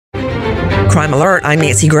Crime Alert, I'm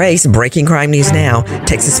Nancy Grace. Breaking crime news now.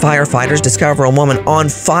 Texas firefighters discover a woman on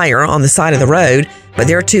fire on the side of the road, but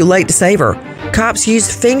they're too late to save her. Cops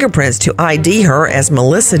used fingerprints to ID her as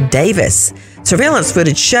Melissa Davis. Surveillance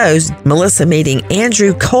footage shows Melissa meeting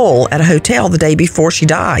Andrew Cole at a hotel the day before she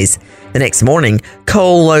dies. The next morning,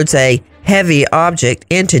 Cole loads a heavy object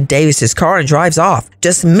into Davis's car and drives off.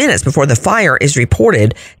 Just minutes before the fire is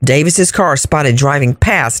reported, Davis's car spotted driving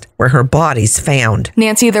past where her body's found.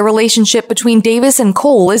 Nancy, the relationship between Davis and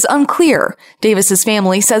Cole is unclear. Davis's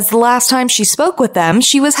family says the last time she spoke with them,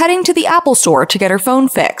 she was heading to the Apple store to get her phone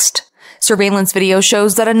fixed. Surveillance video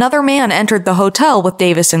shows that another man entered the hotel with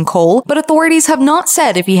Davis and Cole, but authorities have not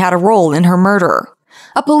said if he had a role in her murder.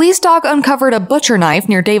 A police dog uncovered a butcher knife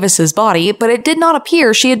near Davis's body, but it did not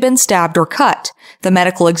appear she had been stabbed or cut. The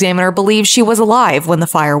medical examiner believes she was alive when the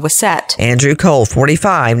fire was set. Andrew Cole,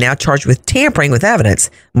 45, now charged with tampering with evidence.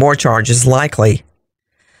 More charges likely.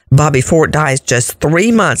 Bobby Ford dies just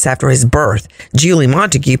 3 months after his birth. Julie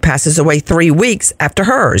Montague passes away 3 weeks after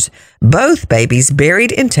hers. Both babies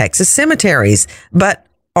buried in Texas cemeteries, but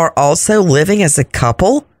are also living as a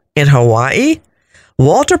couple in Hawaii.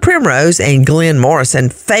 Walter Primrose and Glenn Morrison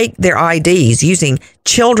faked their IDs using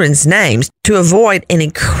children's names to avoid an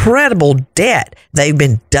incredible debt they've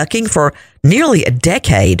been ducking for nearly a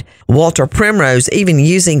decade. Walter Primrose even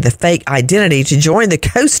using the fake identity to join the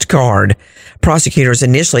Coast Guard. Prosecutors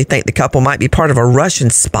initially think the couple might be part of a Russian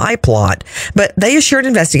spy plot, but they assured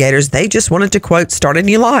investigators they just wanted to, quote, start a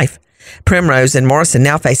new life. Primrose and Morrison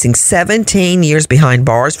now facing 17 years behind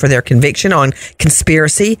bars for their conviction on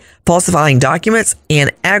conspiracy, falsifying documents,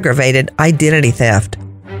 and aggravated identity theft.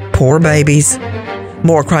 Poor babies.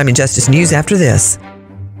 More crime and justice news after this.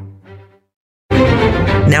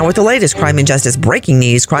 Now with the latest crime and justice breaking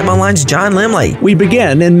news, Crime Online's John Limley. We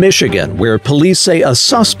begin in Michigan, where police say a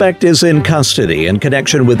suspect is in custody in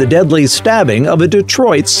connection with the deadly stabbing of a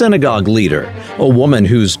Detroit synagogue leader. A woman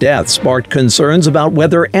whose death sparked concerns about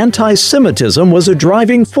whether anti-Semitism was a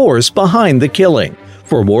driving force behind the killing.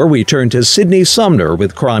 For more, we turn to Sydney Sumner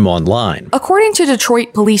with Crime Online. According to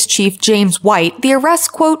Detroit Police Chief James White, the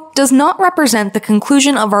arrest, quote, does not represent the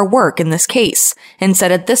conclusion of our work in this case, and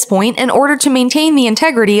said at this point, in order to maintain the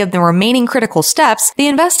integrity of the remaining critical steps, the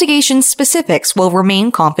investigation's specifics will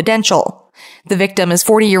remain confidential. The victim is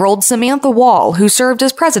 40-year-old Samantha Wall, who served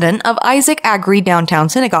as president of Isaac Agri Downtown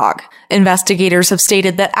Synagogue. Investigators have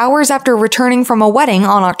stated that hours after returning from a wedding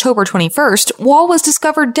on October 21st, Wall was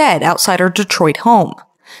discovered dead outside her Detroit home.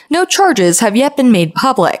 No charges have yet been made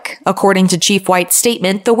public. According to Chief White's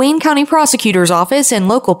statement, the Wayne County Prosecutor's Office and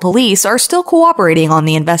local police are still cooperating on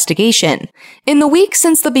the investigation. In the week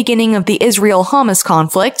since the beginning of the Israel-Hamas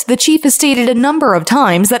conflict, the chief has stated a number of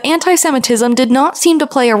times that anti-Semitism did not seem to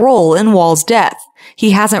play a role in Wall's death.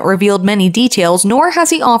 He hasn't revealed many details, nor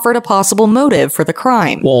has he offered a possible motive for the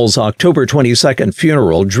crime. Wall's October 22nd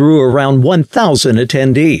funeral drew around 1,000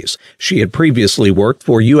 attendees. She had previously worked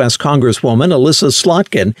for U.S. Congresswoman Elissa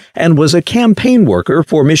Slotkin and was a campaign worker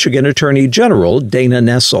for Michigan Attorney General Dana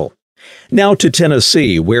Nessel. Now to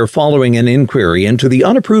Tennessee, where following an inquiry into the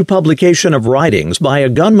unapproved publication of writings by a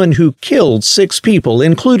gunman who killed 6 people,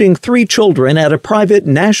 including 3 children at a private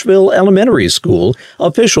Nashville elementary school,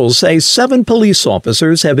 officials say 7 police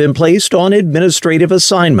officers have been placed on administrative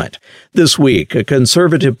assignment. This week, a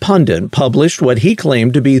conservative pundit published what he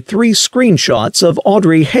claimed to be 3 screenshots of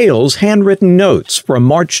Audrey Hale's handwritten notes from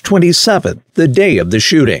March 27th, the day of the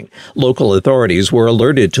shooting. Local authorities were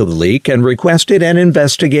alerted to the leak and requested an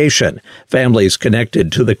investigation. Families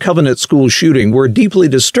connected to the Covenant School shooting were deeply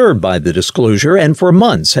disturbed by the disclosure and for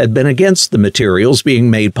months had been against the materials being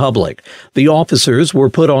made public. The officers were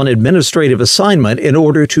put on administrative assignment in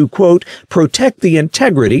order to, quote, protect the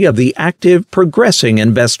integrity of the active, progressing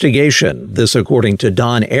investigation. This according to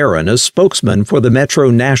Don Aaron, a spokesman for the Metro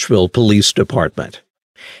Nashville Police Department.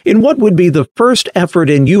 In what would be the first effort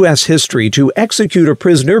in U.S. history to execute a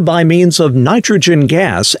prisoner by means of nitrogen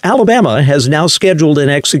gas, Alabama has now scheduled an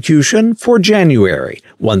execution for January.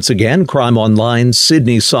 Once again, Crime Online's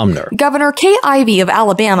Sydney Sumner. Governor Kay Ivey of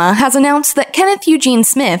Alabama has announced that Kenneth Eugene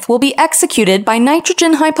Smith will be executed by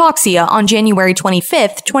nitrogen hypoxia on January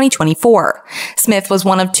 25, 2024. Smith was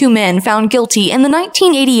one of 2 men found guilty in the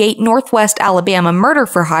 1988 Northwest Alabama murder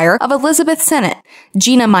for hire of Elizabeth Sennett.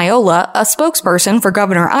 Gina Miola, a spokesperson for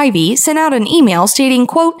Governor Ivey, sent out an email stating,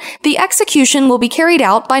 quote, the execution will be carried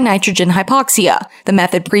out by nitrogen hypoxia, the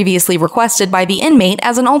method previously requested by the inmate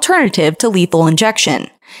as an alternative to lethal injection.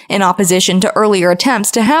 In opposition to earlier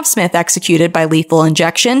attempts to have Smith executed by lethal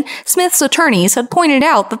injection, Smith's attorneys had pointed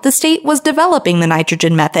out that the state was developing the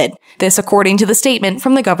nitrogen method. This according to the statement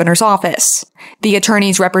from the governor's office. The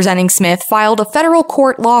attorneys representing Smith filed a federal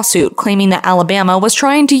court lawsuit claiming that Alabama was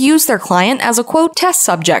trying to use their client as a, quote, test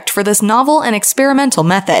subject for this novel and experimental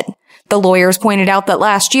method. The lawyers pointed out that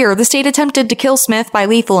last year the state attempted to kill Smith by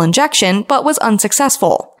lethal injection but was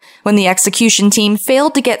unsuccessful. When the execution team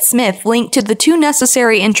failed to get Smith linked to the 2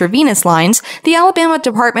 necessary intravenous lines, the Alabama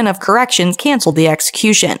Department of Corrections canceled the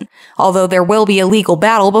execution. Although there will be a legal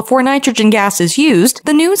battle before nitrogen gas is used,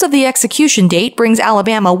 the news of the execution date brings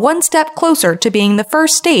Alabama one step closer to being the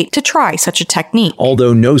first state to try such a technique.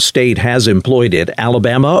 Although no state has employed it,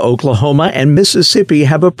 Alabama, Oklahoma, and Mississippi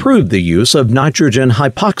have approved the use of nitrogen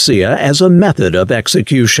hypoxia as a method of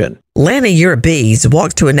execution. Lana Uribe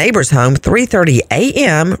walks to a neighbor's home 3:30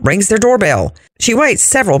 a.m., rings their doorbell. She waits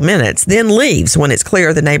several minutes, then leaves when it's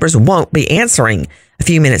clear the neighbors won't be answering. A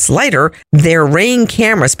few minutes later, their Ring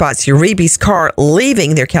camera spots Uribe's car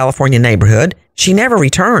leaving their California neighborhood. She never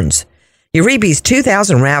returns. Uribe's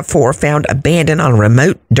 2000 RAV4 found abandoned on a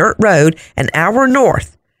remote dirt road an hour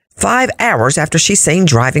north, 5 hours after she's seen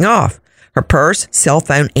driving off. Her purse, cell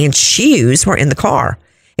phone, and shoes were in the car.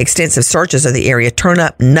 Extensive searches of the area turn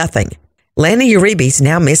up nothing. Lana Uribe's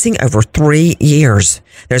now missing over 3 years.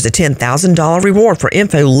 There's a $10,000 reward for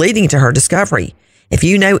info leading to her discovery. If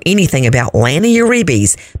you know anything about Lana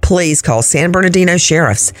Uribe's, please call San Bernardino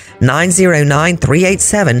Sheriff's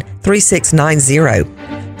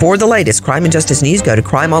 909-387-3690. For the latest crime and justice news, go to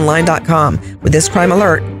crimeonline.com. With this crime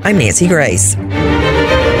alert, I'm Nancy Grace.